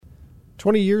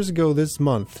20 years ago this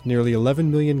month, nearly 11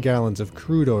 million gallons of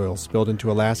crude oil spilled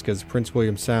into Alaska's Prince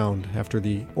William Sound after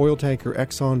the oil tanker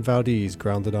Exxon Valdez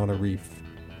grounded on a reef.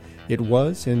 It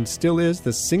was, and still is,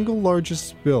 the single largest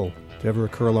spill to ever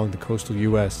occur along the coastal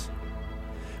U.S.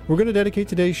 We're going to dedicate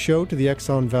today's show to the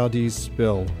Exxon Valdez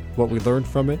spill, what we learned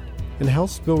from it, and how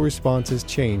spill response has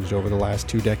changed over the last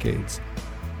 2 decades.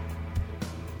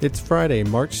 It's Friday,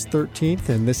 March 13th,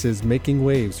 and this is Making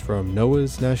Waves from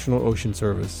NOAA's National Ocean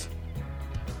Service.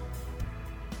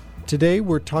 Today,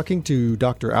 we're talking to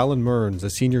Dr. Alan Mearns, a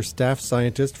senior staff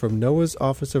scientist from NOAA's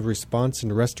Office of Response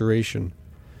and Restoration.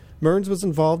 Mearns was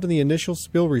involved in the initial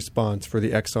spill response for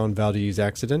the Exxon Valdez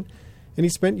accident, and he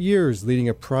spent years leading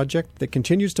a project that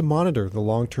continues to monitor the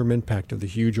long-term impact of the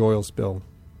huge oil spill.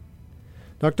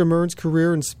 Dr. Mearns'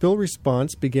 career in spill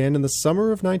response began in the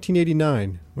summer of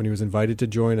 1989 when he was invited to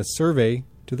join a survey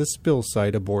to the spill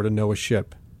site aboard a NOAA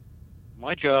ship.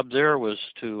 My job there was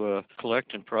to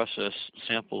collect and process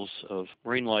samples of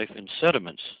marine life in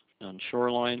sediments on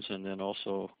shorelines and then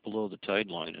also below the tide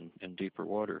line in deeper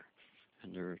water.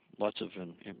 And there are lots of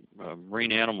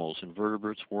marine animals,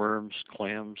 invertebrates, worms,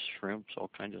 clams, shrimps,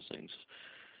 all kinds of things.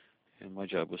 And my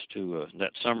job was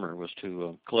that summer, was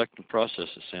to collect and process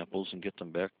the samples and get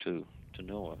them back to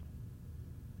NOAA.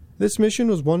 This mission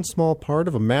was one small part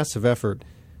of a massive effort.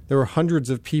 There were hundreds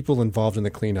of people involved in the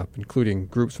cleanup, including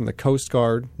groups from the Coast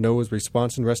Guard, NOAA's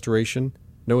Response and Restoration,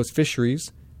 NOAA's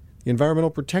Fisheries, the Environmental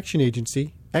Protection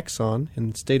Agency, Exxon,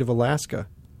 and the state of Alaska.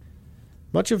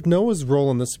 Much of NOAA's role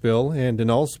in the spill, and in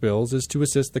all spills, is to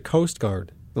assist the Coast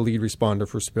Guard, the lead responder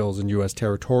for spills in U.S.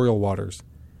 territorial waters.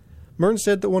 Mearns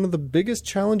said that one of the biggest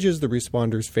challenges the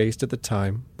responders faced at the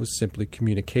time was simply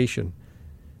communication,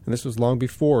 and this was long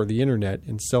before the internet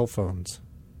and cell phones.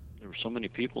 There were so many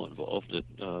people involved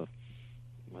that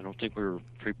I don't think we were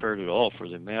prepared at all for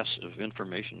the mass of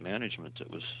information management that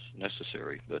was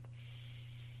necessary. But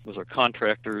with our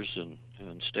contractors and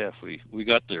staff, we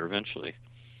got there eventually,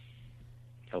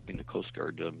 helping the Coast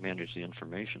Guard manage the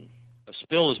information. A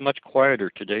spill is much quieter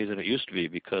today than it used to be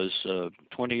because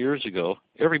 20 years ago,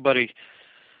 everybody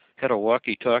had a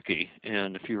walkie-talkie,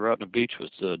 and if you were out on the beach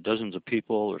with dozens of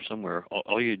people or somewhere,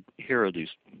 all you'd hear are these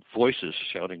voices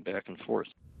shouting back and forth.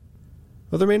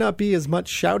 Well, there may not be as much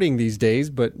shouting these days,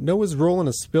 but NOAA's role in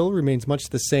a spill remains much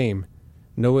the same.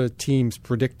 NOAA teams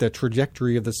predict the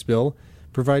trajectory of the spill,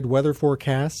 provide weather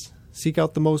forecasts, seek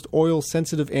out the most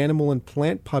oil-sensitive animal and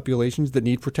plant populations that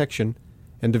need protection,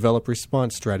 and develop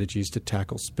response strategies to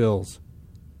tackle spills.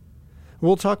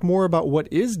 We'll talk more about what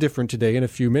is different today in a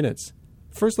few minutes.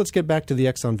 First, let's get back to the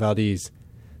Exxon Valdez.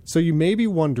 So you may be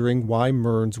wondering why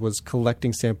Mearns was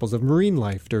collecting samples of marine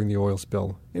life during the oil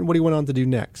spill, and what he went on to do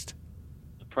next.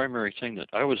 The primary thing that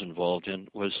I was involved in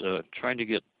was trying to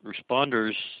get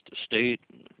responders, the state,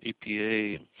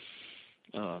 EPA,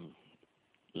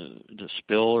 the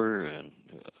spiller, and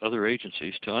other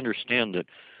agencies to understand that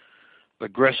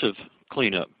aggressive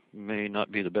cleanup may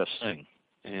not be the best thing.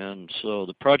 And so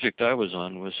the project I was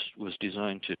on was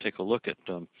designed to take a look at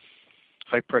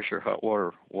high-pressure hot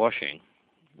water washing,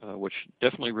 which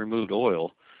definitely removed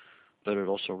oil, but it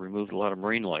also removed a lot of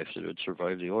marine life that had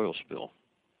survived the oil spill.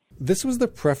 This was the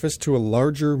preface to a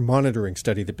larger monitoring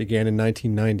study that began in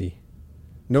 1990.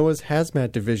 NOAA's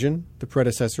Hazmat Division, the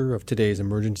predecessor of today's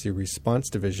Emergency Response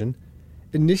Division,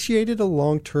 initiated a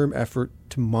long-term effort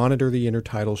to monitor the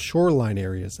intertidal shoreline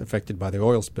areas affected by the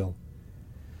oil spill.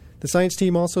 The science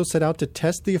team also set out to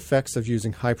test the effects of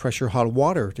using high-pressure hot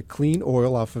water to clean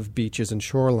oil off of beaches and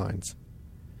shorelines.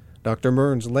 Dr.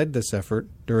 Mearns led this effort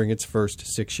during its first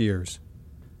 6 years.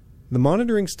 The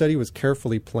monitoring study was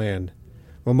carefully planned.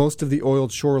 While most of the oiled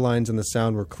shorelines in the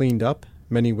Sound were cleaned up,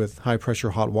 many with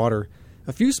high-pressure hot water,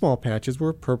 a few small patches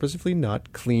were purposefully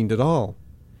not cleaned at all.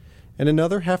 And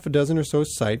another half a dozen or so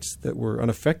sites that were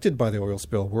unaffected by the oil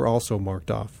spill were also marked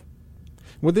off.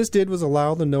 What this did was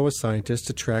allow the NOAA scientists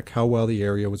to track how well the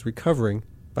area was recovering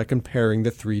by comparing the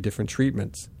 3 different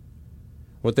treatments.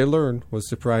 What they learned was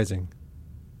surprising.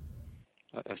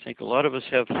 I think a lot of us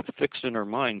have fixed in our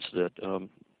minds that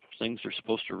things are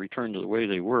supposed to return to the way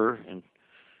they were and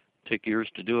take years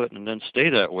to do it and then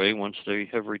stay that way once they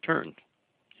have returned.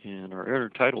 And our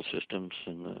intertidal systems,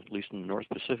 at least in the North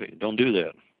Pacific, don't do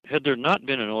that. Had there not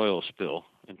been an oil spill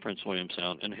in Prince William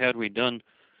Sound, and had we done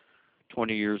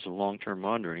 20 years of long-term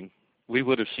monitoring, we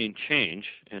would have seen change,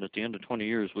 and at the end of 20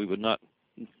 years, we would not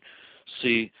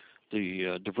see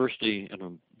the diversity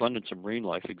and abundance of marine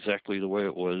life exactly the way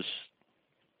it was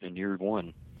in year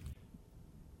 1.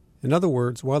 In other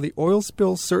words, while the oil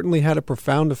spill certainly had a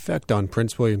profound effect on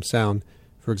Prince William Sound,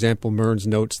 for example, Mearns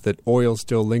notes that oil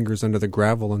still lingers under the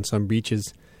gravel on some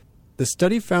beaches, The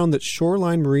study found that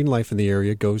shoreline marine life in the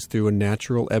area goes through a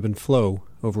natural ebb and flow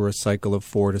over a cycle of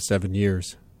 4 to 7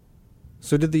 years.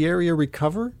 So did the area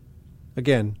recover?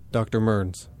 Again, Dr.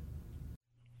 Mearns.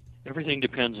 Everything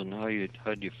depends on how you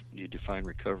define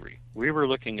recovery. We were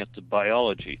looking at the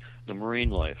biology, the marine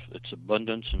life, its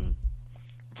abundance and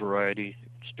variety,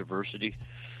 its diversity,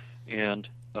 and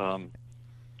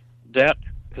that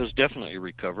has definitely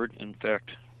recovered. In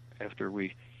fact, after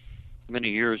many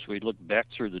years, we looked back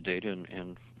through the data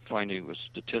and finding with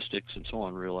statistics and so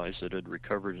on, realized that it had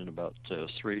recovered in about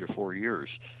 3 to 4 years.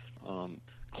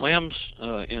 Clams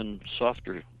in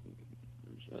softer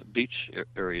beach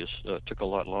areas took a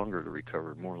lot longer to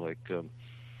recover, more like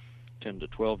 10 to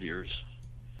 12 years.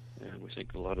 And we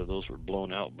think a lot of those were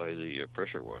blown out by the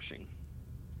pressure washing.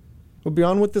 Well,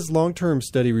 beyond what this long-term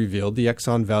study revealed, the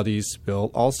Exxon Valdez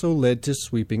spill also led to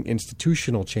sweeping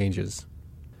institutional changes.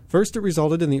 First, it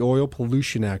resulted in the Oil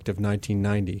Pollution Act of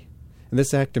 1990. And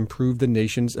this act improved the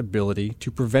nation's ability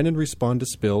to prevent and respond to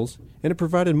spills, and it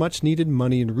provided much-needed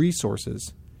money and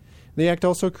resources. The act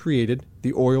also created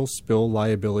the Oil Spill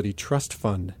Liability Trust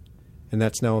Fund, and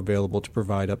that's now available to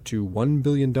provide up to $1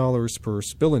 billion per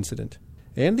spill incident.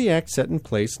 And the act set in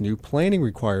place new planning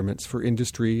requirements for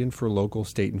industry and for local,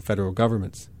 state, and federal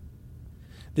governments.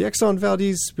 The Exxon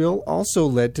Valdez spill also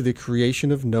led to the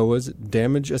creation of NOAA's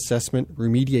Damage Assessment,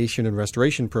 Remediation, and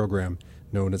Restoration Program,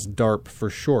 known as DARP for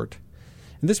short.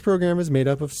 And this program is made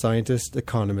up of scientists,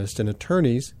 economists, and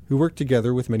attorneys who work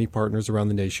together with many partners around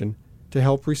the nation to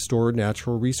help restore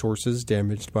natural resources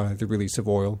damaged by the release of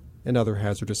oil and other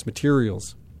hazardous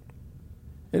materials.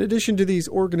 In addition to these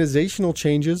organizational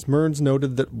changes, Mearns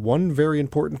noted that one very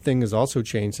important thing has also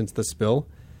changed since the spill.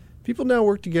 People now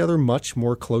work together much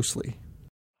more closely.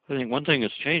 I think one thing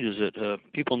that's changed is that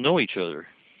people know each other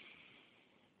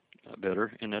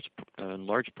better, and that's in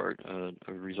large part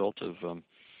a result of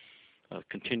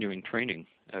continuing training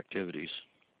activities.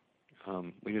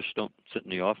 We just don't sit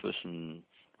in the office and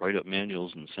write up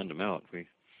manuals and send them out.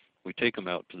 We take them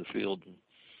out to the field.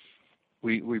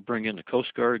 We bring in the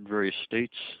Coast Guard, various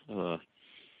states.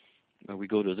 We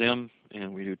go to them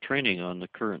and we do training on the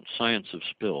current science of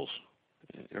spills.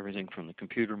 Everything from the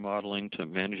computer modeling to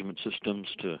management systems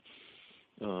to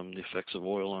the effects of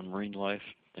oil on marine life,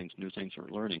 new things we're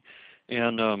learning.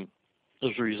 And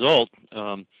as a result,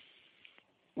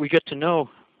 we get to know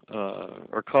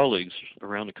our colleagues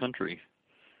around the country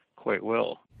quite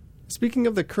well. Speaking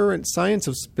of the current science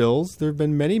of spills, there have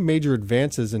been many major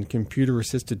advances in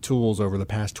computer-assisted tools over the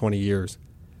past 20 years.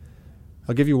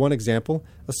 I'll give you one example,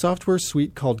 a software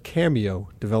suite called Cameo,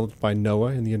 developed by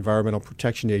NOAA and the Environmental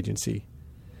Protection Agency.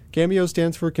 Cameo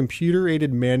stands for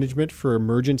Computer-Aided Management for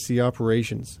Emergency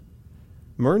Operations.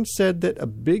 Mearns said that a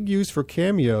big use for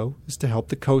Cameo is to help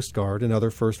the Coast Guard and other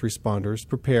first responders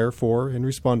prepare for and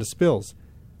respond to spills,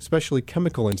 especially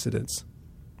chemical incidents.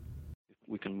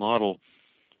 We can model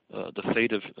the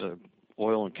fate of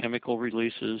oil and chemical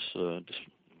releases,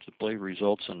 display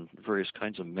results on various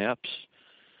kinds of maps,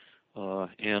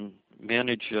 and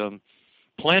manage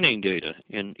planning data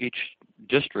in each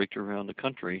district around the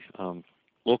country.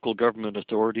 Local government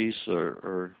authorities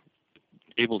are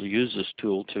able to use this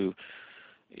tool to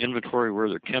inventory where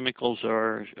their chemicals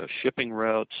are, shipping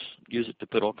routes, use it to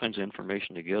put all kinds of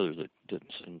information together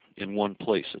that's in one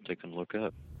place that they can look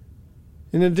up.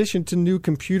 In addition to new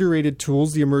computer-aided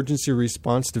tools, the Emergency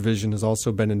Response Division has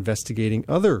also been investigating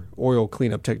other oil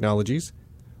cleanup technologies.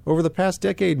 Over the past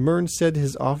decade, Mearns said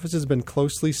his office has been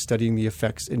closely studying the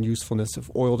effects and usefulness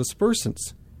of oil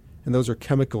dispersants. And those are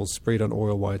chemicals sprayed on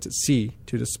oil while it's at sea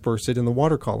to disperse it in the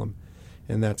water column,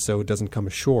 and that's so it doesn't come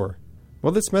ashore.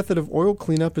 While this method of oil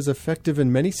cleanup is effective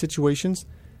in many situations,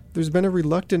 there's been a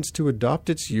reluctance to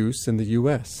adopt its use in the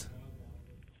U.S.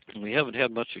 We haven't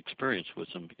had much experience with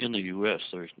them in the U.S.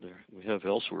 We have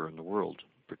elsewhere in the world,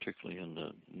 particularly in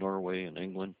Norway and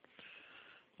England,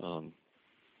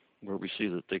 where we see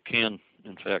that they can,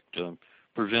 in fact,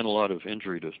 prevent a lot of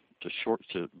injury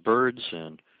to birds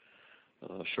and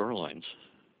shorelines.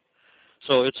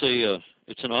 So it's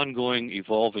an ongoing,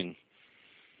 evolving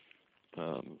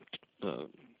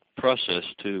process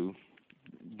to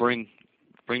bring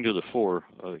to the fore,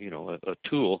 a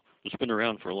tool that's been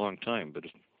around for a long time, but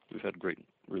we've had great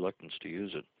reluctance to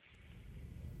use it.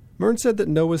 Mearns said that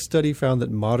NOAA's study found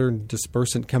that modern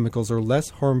dispersant chemicals are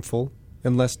less harmful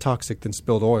and less toxic than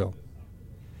spilled oil.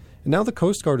 And now the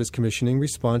Coast Guard is commissioning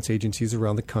response agencies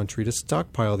around the country to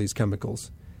stockpile these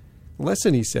chemicals. The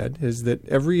lesson, he said, is that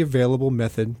every available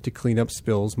method to clean up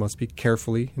spills must be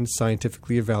carefully and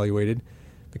scientifically evaluated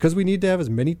because we need to have as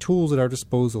many tools at our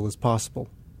disposal as possible.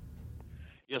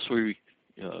 Yes,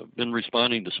 been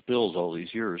responding to spills all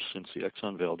these years since the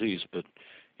Exxon Valdez, but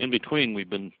in between we've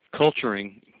been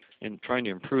culturing and trying to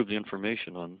improve the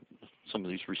information on some of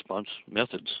these response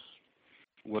methods.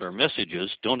 What our message is,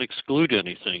 don't exclude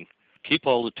anything. Keep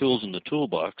all the tools in the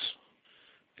toolbox,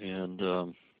 and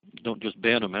don't just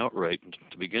ban them outright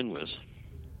to begin with.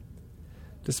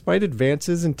 Despite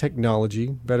advances in technology,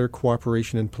 better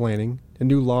cooperation and planning, and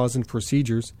new laws and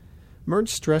procedures,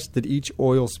 Mearns stressed that each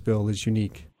oil spill is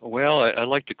unique. Well, I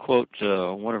like to quote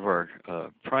one of our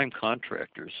prime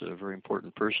contractors, a very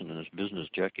important person in this business,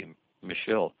 Jackie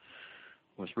Michelle,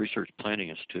 with Research Planning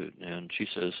Institute, and she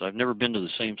says, "I've never been to the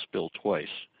same spill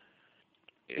twice."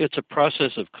 It's a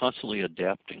process of constantly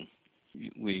adapting.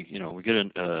 We get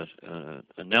an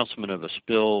announcement of a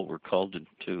spill, we're called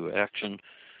to action.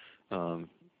 You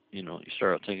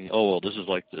start out thinking, oh, well, this is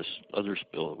like this other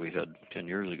spill that we had 10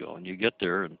 years ago, and you get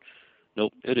there and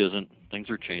nope, it isn't. Things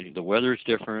are changing. The weather is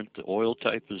different. The oil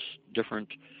type is different.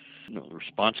 The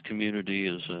response community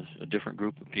is a different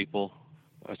group of people.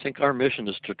 I think our mission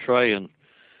is to try and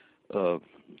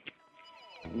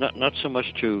not so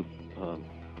much to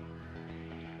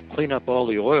clean up all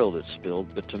the oil that's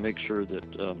spilled, but to make sure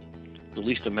that the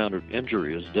least amount of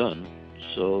injury is done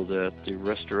so that the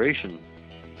restoration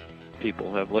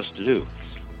people have less to do.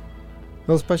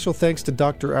 Well, special thanks to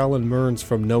Dr. Alan Mearns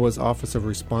from NOAA's Office of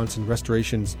Response and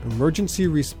Restoration's Emergency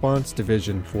Response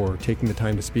Division for taking the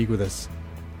time to speak with us.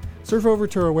 Surf over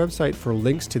to our website for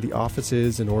links to the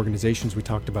offices and organizations we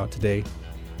talked about today.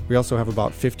 We also have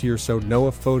about 50 or so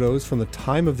NOAA photos from the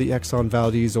time of the Exxon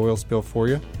Valdez oil spill for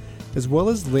you, as well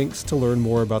as links to learn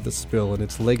more about the spill and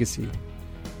its legacy.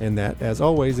 And that, as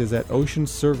always, is at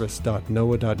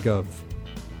oceanservice.noaa.gov.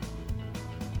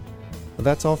 Well,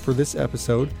 that's all for this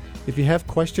episode. If you have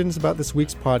questions about this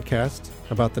week's podcast,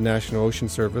 about the National Ocean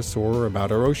Service, or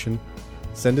about our ocean,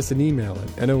 send us an email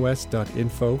at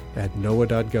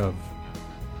nos.info@noaa.gov.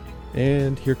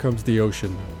 And here comes the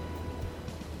ocean.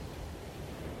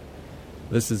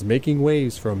 This is Making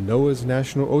Waves from NOAA's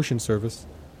National Ocean Service.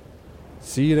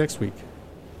 See you next week.